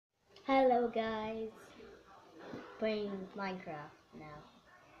Hello guys, playing Minecraft now,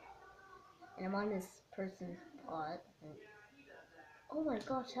 and I'm on this person's plot. Oh my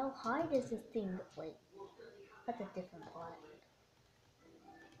gosh, how high does this thing go? Wait, that's a different plot.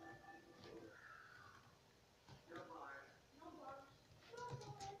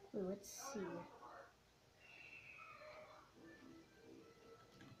 Wait, let's see.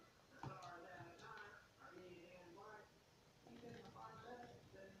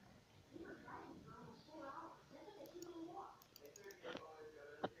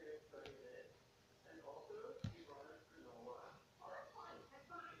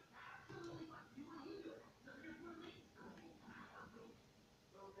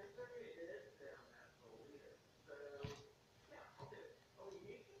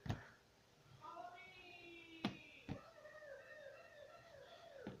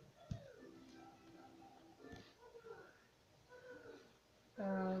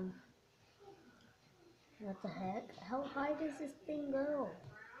 What the heck? How high does this thing go?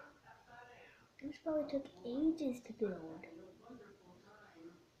 This probably took ages to build.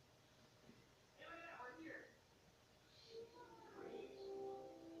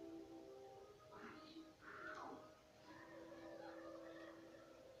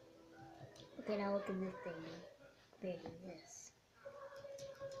 Okay, now look at this thing. Bigger than this.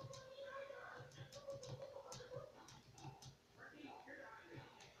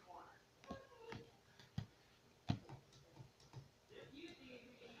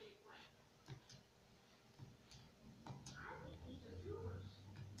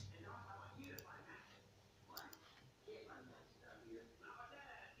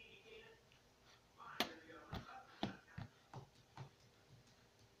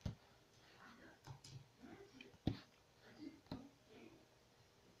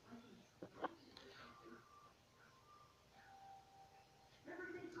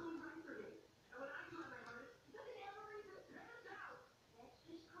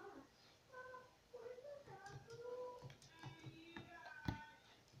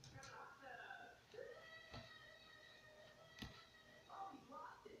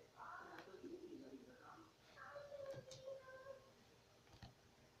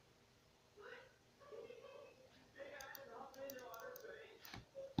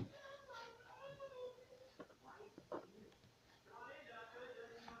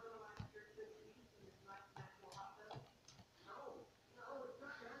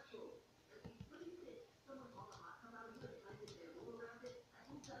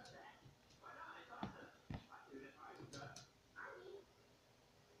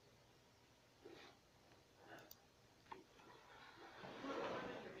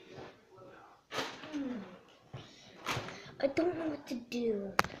 I don't know what to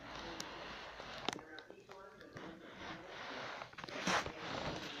do.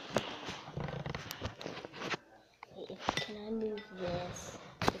 Wait, can I move this?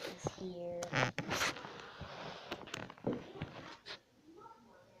 Put this here.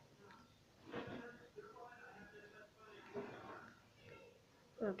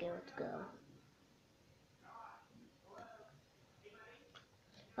 Okay, let's go.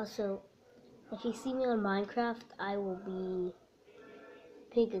 Also, if you see me on Minecraft, I will be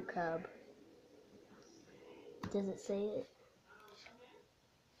Pigacub. Does it say it?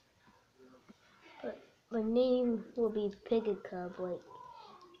 But my name will be Pigacub, like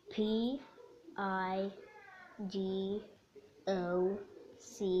P-I-G-O-C.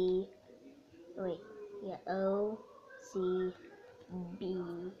 Wait, yeah, O-C-B.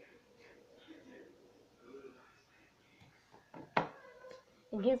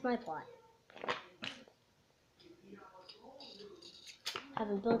 And here's my plot.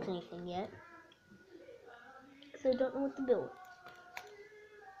 Haven't built anything yet, because I don't know what to build.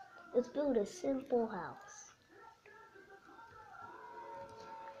 Let's build a simple house.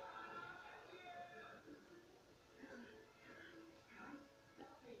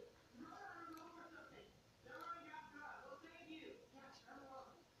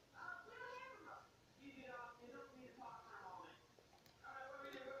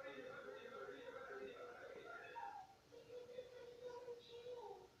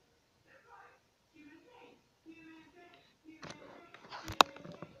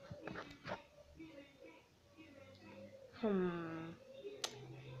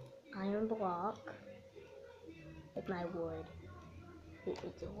 Iron block with my wood.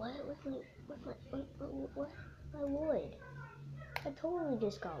 What? What? My wood. I totally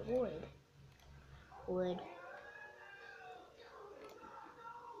just got wood. Wood.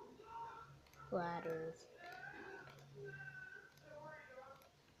 Ladders.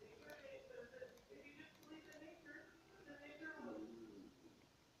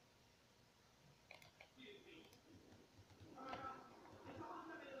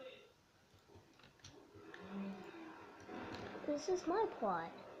 This is my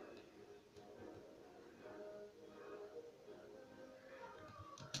plot.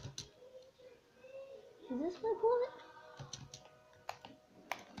 Is this my plot?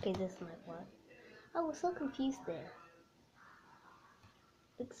 Okay, this is my plot. I was so confused there.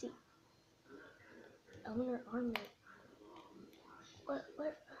 Let's see. Owner army. What?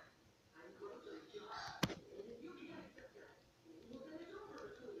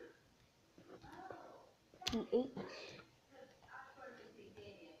 PH.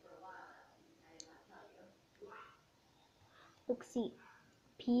 Let's see.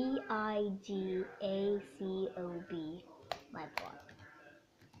 PIGACOB. My plot.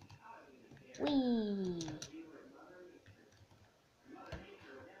 Whee!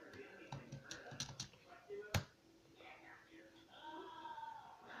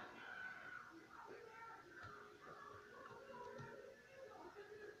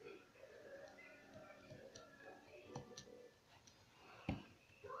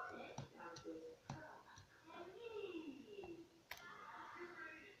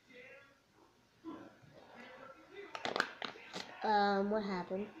 What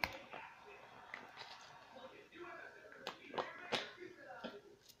happened?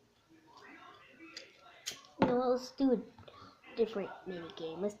 You know what, let's do a different mini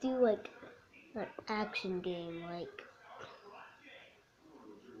game. Let's do like an action game, like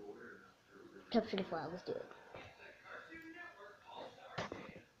Capture the Flag. Let's do it.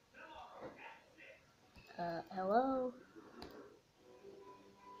 Hello?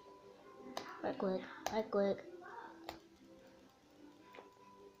 Right click, right click.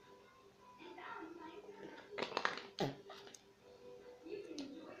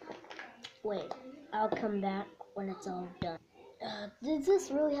 Wait, I'll come back when it's all done. Does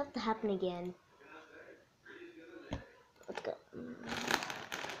this really have to happen again? Let's go.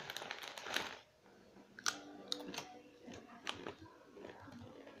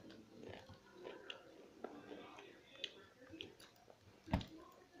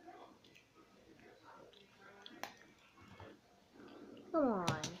 Come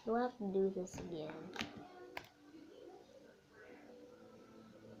on, do I have to do this again?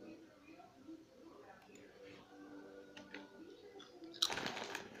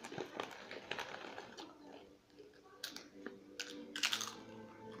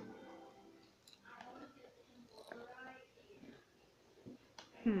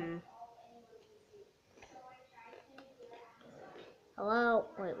 Hello?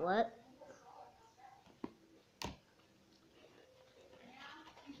 Wait, what?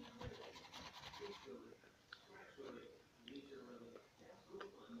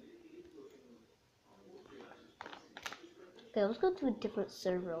 Okay, let's go to a different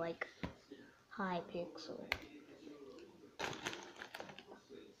server, like Hypixel.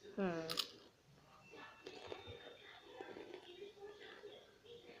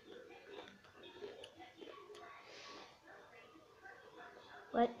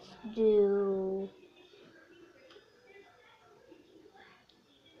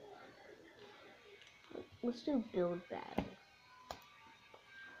 Let's do build battle.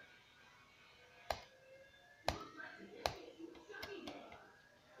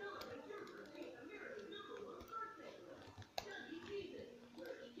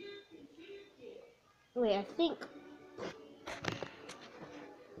 Wait, I think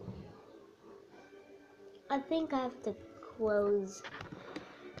I have to close.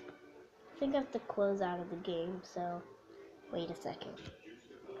 I think I have to close out of the game, so wait a second.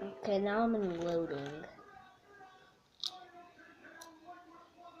 Okay, now I'm in loading.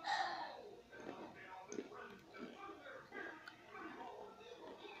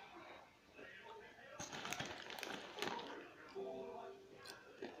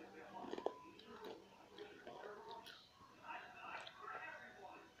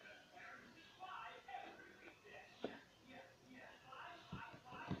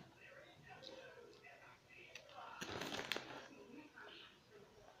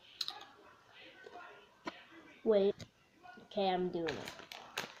 Wait. Okay, I'm doing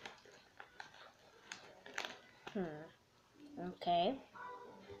it. Okay.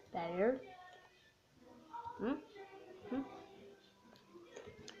 Better.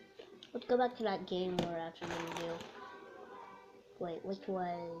 Let's go back to that game we're actually gonna do. Wait, which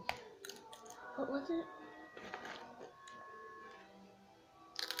was... What was it?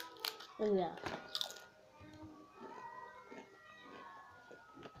 Oh yeah.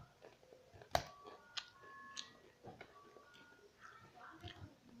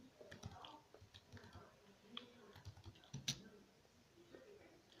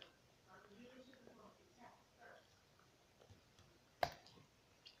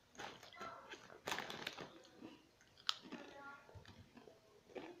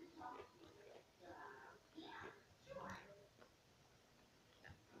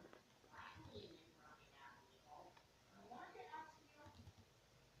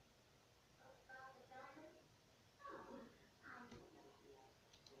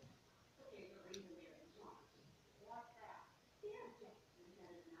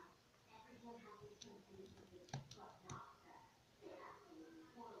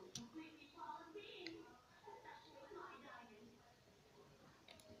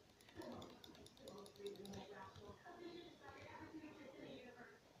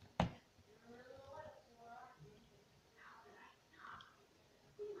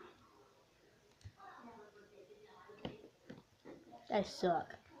 I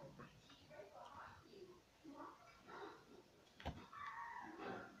suck.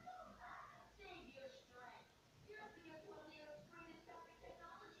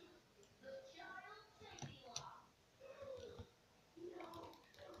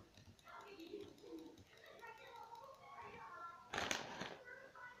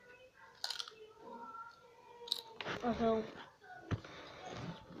 Also,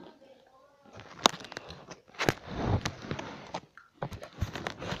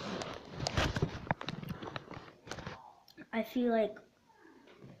 I feel like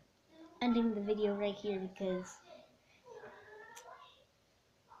ending the video right here because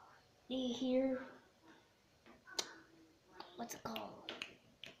you hear what's it called?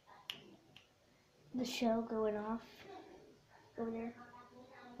 The show going off over there.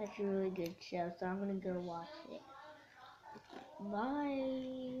 That's a really good show, so I'm gonna go watch it.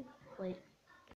 Bye. Wait.